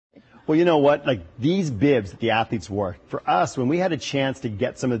Well, you know what? Like these bibs that the athletes wore, for us, when we had a chance to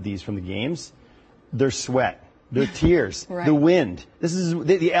get some of these from the games, their sweat, their tears, Right. the wind. This is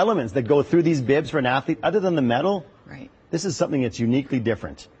the elements that go through these bibs for an athlete, other than the medal. Right. This is something that's uniquely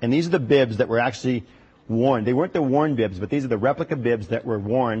different. And these are the bibs that were actually worn. They weren't the worn bibs, but these are the replica bibs that were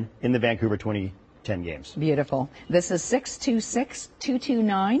worn in the Vancouver 2010 games. Beautiful. This is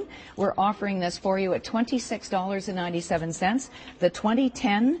 626-229. We're offering this for you at $26.97. The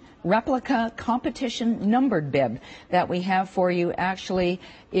 2010 replica competition numbered bib that we have for you actually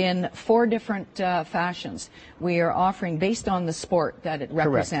in 4 different fashions. We are offering based on the sport that it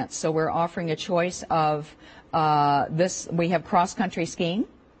represents. Correct. So we're offering a choice of this. We have cross-country skiing.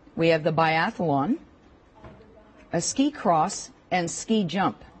 We have the biathlon, a ski cross, and ski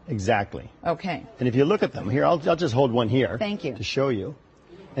jump. Exactly. Okay. And if you look at them, here, I'll just hold one here. Thank you. To show you.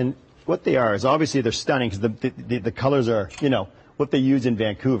 And what they are is obviously they're stunning because the colors are, you know, what they use in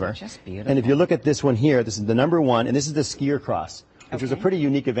Vancouver. They're just beautiful. And if you look at this one here, this is the #1, and this is the skier cross, which was a Okay. pretty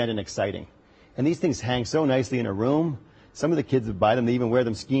unique event and exciting. And these things hang so nicely in a room. Some of the kids that buy them, they even wear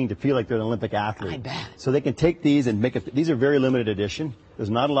them skiing to feel like they're an Olympic athlete. I bet. So they can take these and make it. These are very limited edition. There's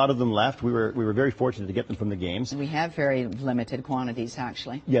not a lot of them left. We were very fortunate to get them from the games. We have very limited quantities,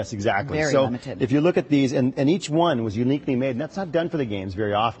 actually. Yes, exactly. Very so limited. if you look at these, and each one was uniquely made, and that's not done for the games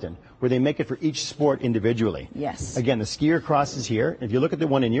very often, where they make it for each sport individually. Yes. Again, the skier cross is here. If you look at the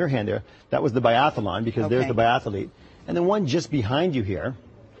one in your hand there, that was the biathlon, because there's Okay. the biathlete. And the one just behind you here,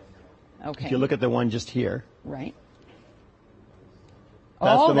 Okay. if you look at the one just here, Right.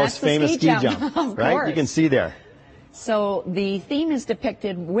 that's Oh, the most famous ski jump, Of right? course. You can see there. So the theme is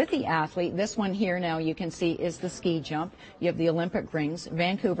depicted with the athlete. This one here now you can see is the ski jump. You have the Olympic rings,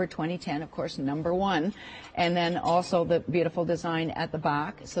 Vancouver 2010, of course, #1. And then also the beautiful design at the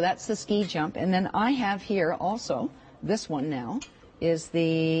back. So that's the ski jump. And then I have here also, this one now, is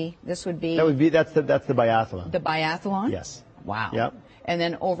this would be That's the biathlon. the biathlon. Yes. Wow. Yep. And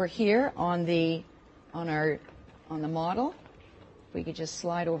then over here on the model, if we could just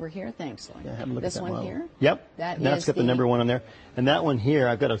slide over here. Thanks, Lloyd. Yeah, have a look This at that one model. here. Yep. That And that's is got the #1 on there. And that one here,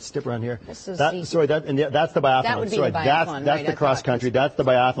 I've got a stip around here. This is that's the biathlon. That would be Sorry, the biathlon, that's right, the I cross thought, country. 'cause- That's the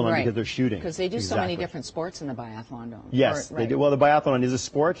biathlon Right. because they're shooting. Because they do so many Exactly. different sports in the biathlon, don't they? Yes, Or- they right. do. Well, the biathlon is a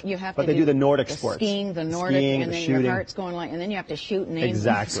sport, You have but to they do the Nordic the sports. skiing, the Nordic, skiing, and the then shooting. your heart's going like, and then you have to shoot and aim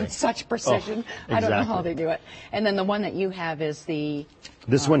Exactly. with such precision. Oh, I don't know how exactly. they do it. And then the one that you have is the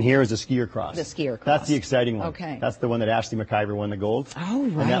This one here is the skier cross. The skier cross. That's the exciting one. Okay. That's the one that Ashley McIver won the gold. Oh,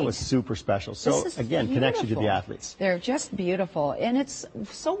 And that right. was super special. So This is again, connection to the beautiful. athletes. They're just beautiful, and it's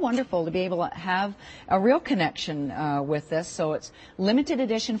so wonderful to be able to have a real connection with this. So it's limited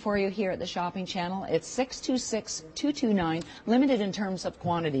edition for you here at the Shopping Channel. It's 626-229, limited in terms of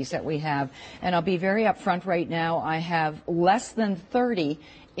quantities that we have. And I'll be very upfront right now. I have less than 30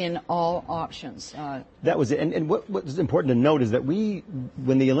 in all options. That was it. And what's important to note is that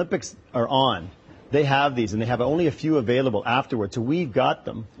when the Olympics are on, they have these, and they have only a few available afterwards. So we've got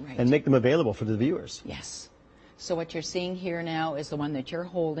them Right. and make them available for the viewers. Yes. So what you're seeing here now is the one that you're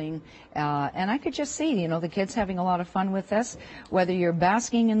holding. And I could just see, you know, the kids having a lot of fun with this. Whether you're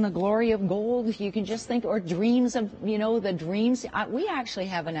basking in the glory of gold, you can just think, or dreams of, you know, the dreams. We actually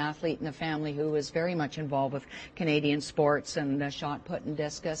have an athlete in the family who is very much involved with Canadian sports and shot put and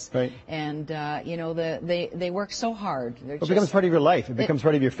discus. Right. And, you know, they work so hard. It becomes part of your life. It becomes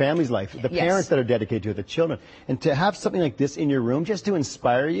part of your family's life. The Yes. parents that are dedicated to it, the children. And to have something like this in your room just to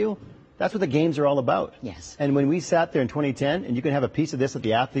inspire you, that's what the games are all about. Yes. And when we sat there in 2010, and you can have a piece of this that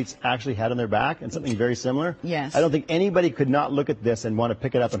the athletes actually had on their back and something very similar. Yes. I don't think anybody could not look at this and want to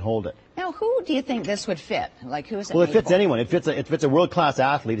pick it up and hold it. Now, who do you think this would fit? Like, who is it Well, it made fits for? anyone. It fits a world-class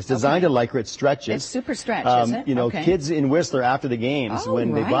athlete. It's designed to Lycra. It stretches. It's super stretch, is it? You know, Okay. kids in Whistler after the games, Oh,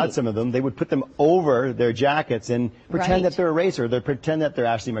 when they right. bought some of them, they would put them over their jackets and pretend Right. that they're a racer. They pretend that they're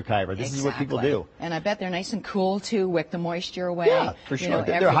Ashley McIver. This is what people do. And I bet they're nice and cool too, wick the moisture away. Yeah, for You sure. know,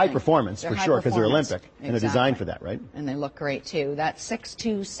 They're high everything. performance, They're for high sure, because they're performance. Olympic and they're designed for that, right? And they look great too. That's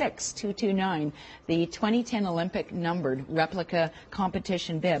 626-229, the 2010 Olympic numbered replica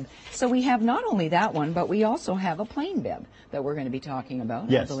competition bib. So we have not only that one, but we also have a plain bib that we're going to be talking about,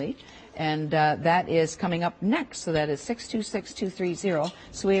 I Yes. believe. And that is coming up next. So that is 626-230.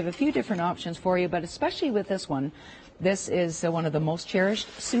 So we have a few different options for you, but especially with this one, this is one of the most cherished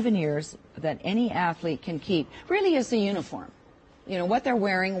souvenirs that any athlete can keep. Really is the uniform. You know, what they're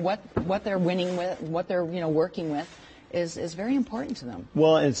wearing, what they're winning with, what they're, you know, working with is very important to them.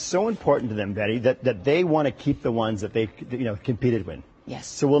 Well, it's so important to them, Betty, that they want to keep the ones that they, you know, competed with. Yes.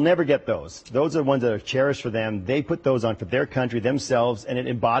 So we'll never get those. Those are ones that are cherished for them. They put those on for their country, themselves, and it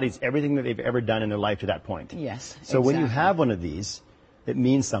embodies everything that they've ever done in their life to that point. Yes. So when you exactly. have one of these, it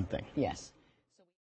means something. Yes.